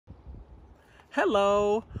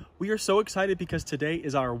Hello! We are so excited because today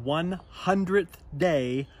is our 100th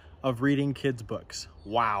day of reading kids' books.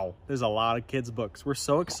 Wow, there's a lot of kids' books. We're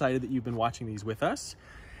so excited that you've been watching these with us.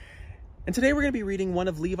 And today we're going to be reading one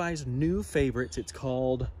of Levi's new favorites. It's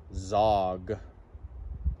called Zog. This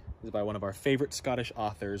is by one of our favorite Scottish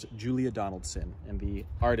authors, Julia Donaldson, and the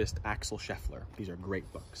artist Axel Scheffler. These are great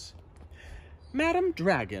books. Madam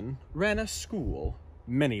Dragon ran a school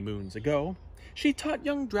many moons ago. She taught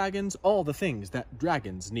young dragons all the things that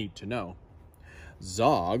dragons need to know.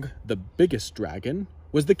 Zog, the biggest dragon,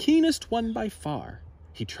 was the keenest one by far.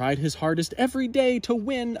 He tried his hardest every day to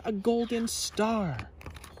win a golden star.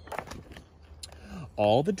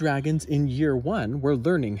 All the dragons in year 1 were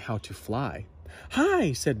learning how to fly.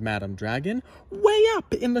 "Hi," said Madam Dragon, "way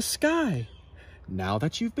up in the sky. Now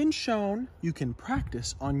that you've been shown, you can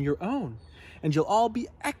practice on your own, and you'll all be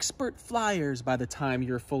expert flyers by the time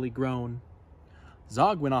you're fully grown."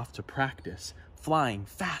 Zog went off to practice, flying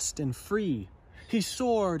fast and free. He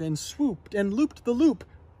soared and swooped and looped the loop,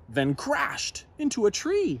 then crashed into a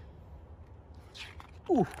tree.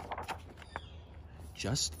 Ooh.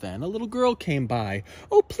 Just then a little girl came by.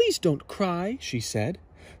 "Oh, please don't cry," she said.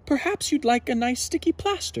 "Perhaps you'd like a nice sticky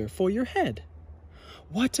plaster for your head."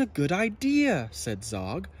 "What a good idea," said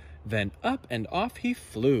Zog. Then up and off he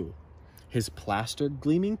flew, his plaster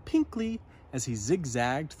gleaming pinkly as he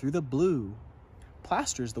zigzagged through the blue.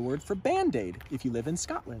 Plaster's the word for Band-Aid if you live in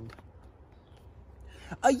Scotland.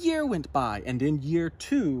 A year went by, and in year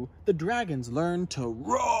 2, the dragons learned to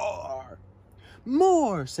roar.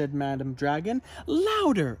 "More," said Madam Dragon,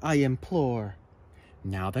 "louder, I implore.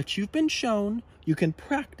 Now that you've been shown, you can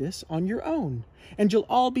practice on your own, and you'll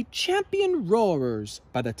all be champion roarers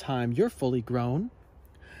by the time you're fully grown."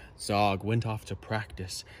 Zog went off to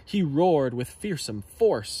practice. He roared with fearsome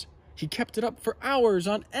force. He kept it up for hours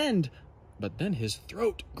on end, but then his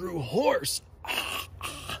throat grew hoarse.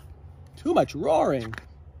 Too much roaring.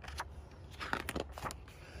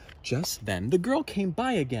 Just then the girl came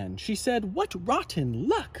by again. She said, "What rotten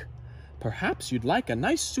luck! Perhaps you'd like a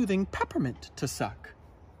nice soothing peppermint to suck."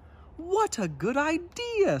 "What a good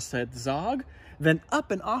idea," said Zog. Then up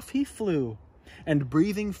and off he flew, and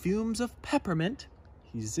breathing fumes of peppermint,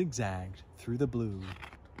 he zigzagged through the blue.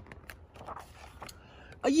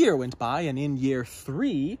 A year went by, and in year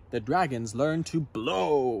 3, the dragons learned to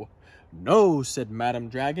blow. "No," said Madam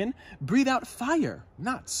Dragon, "breathe out fire,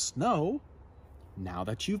 not snow. Now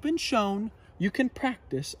that you've been shown, you can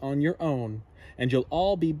practice on your own, and you'll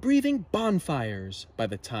all be breathing bonfires by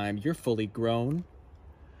the time you're fully grown."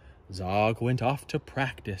 Zog went off to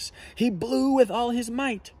practice. He blew with all his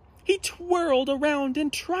might. He twirled around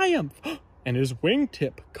in triumph, and his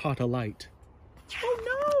wingtip caught alight.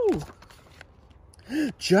 "Oh, no!"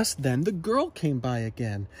 Just then the girl came by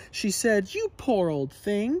again. She said, "You poor old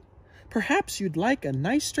thing, perhaps you'd like a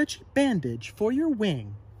nice stretchy bandage for your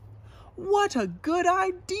wing." "What a good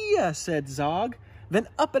idea," said Zog. Then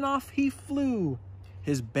up and off he flew,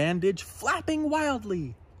 his bandage flapping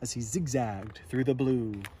wildly as he zigzagged through the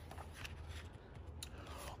blue.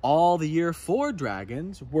 All the year 4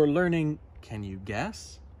 dragons were learning, can you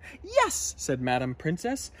guess? "Yes," said Madam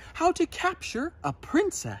Princess, "how to capture a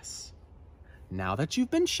princess. Now that you've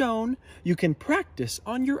been shown, you can practice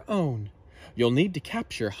on your own. You'll need to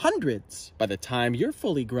capture hundreds by the time you're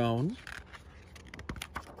fully grown."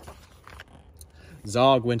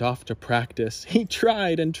 Zog went off to practice. He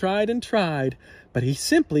tried and tried and tried, but he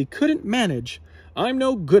simply couldn't manage. "I'm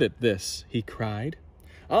no good at this," he cried.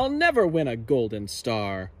 "I'll never win a golden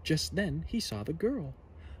star." Just then he saw the girl.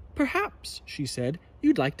 "Perhaps," she said,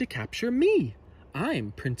 "you'd like to capture me.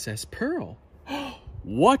 I'm Princess Pearl."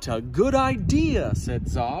 "What a good idea," said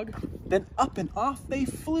Zog. Then up and off they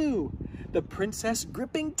flew, the princess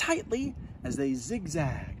gripping tightly as they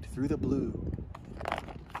zigzagged through the blue.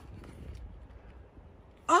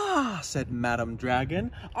 "Ah," said Madam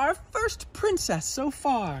Dragon, "our first princess so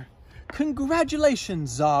far. Congratulations,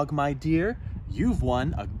 Zog, my dear. You've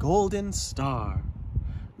won a golden star."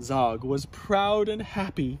 Zog was proud and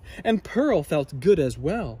happy, and Pearl felt good as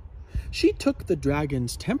well. She took the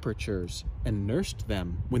dragon's temperatures and nursed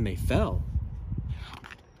them when they fell.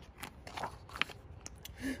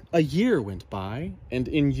 A year went by, and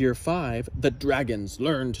in year 5, the dragons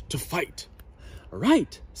learned to fight.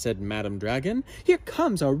 "Right," said Madam Dragon, "here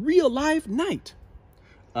comes a real live knight."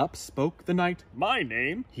 Up spoke the knight. "My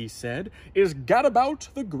name," he said, "is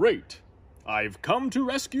Gadabout the Great. I've come to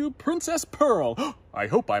rescue Princess Pearl. I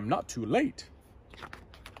hope I'm not too late."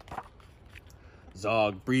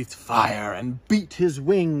 Zog breathed fire and beat his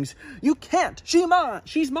wings. "You can't!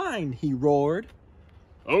 She's mine!" he roared.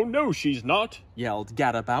 "Oh, no, she's not!" yelled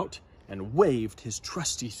Gadabout, and waved his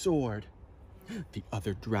trusty sword. The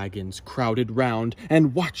other dragons crowded round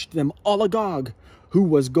and watched them all agog. Who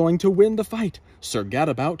was going to win the fight, Sir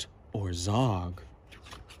Gadabout or Zog?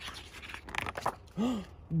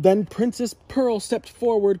 Then Princess Pearl stepped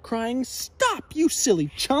forward, crying, "Stop, you silly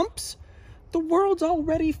chumps! The world's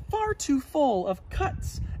already far too full of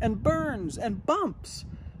cuts and burns and bumps.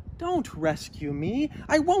 Don't rescue me.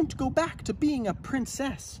 I won't go back to being a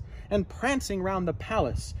princess and prancing round the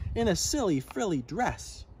palace in a silly frilly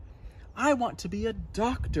dress. I want to be a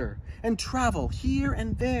doctor and travel here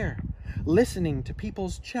and there, listening to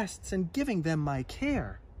people's chests and giving them my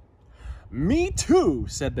care." "Me too,"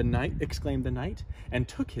 exclaimed the knight, and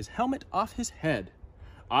took his helmet off his head.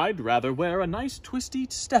 "I'd rather wear a nice twisty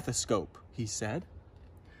stethoscope," he said.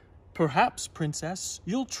 "Perhaps, princess,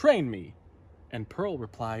 you'll train me." And Pearl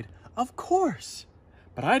replied, "Of course,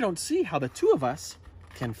 but I don't see how the two of us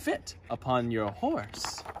can fit upon your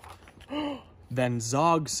horse." Then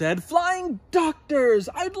Zog said, "Flying doctors,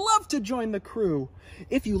 I'd love to join the crew.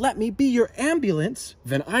 If you let me be your ambulance,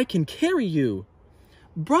 then I can carry you."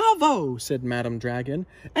 "Bravo," said Madam Dragon,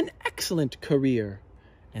 "an excellent career."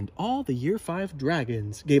 And all the Year 5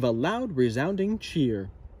 dragons gave a loud resounding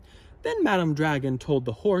cheer. Then Madam Dragon told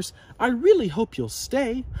the horse, "I really hope you'll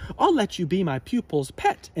stay. I'll let you be my pupil's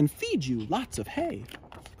pet and feed you lots of hay."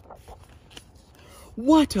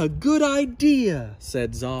 "What a good idea,"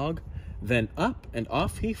 said Zog. Then up and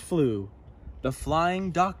off he flew. The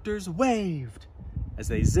flying doctors waved as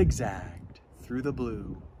they zigzagged through the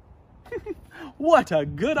blue. What a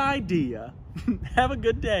good idea. Have a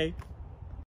good day.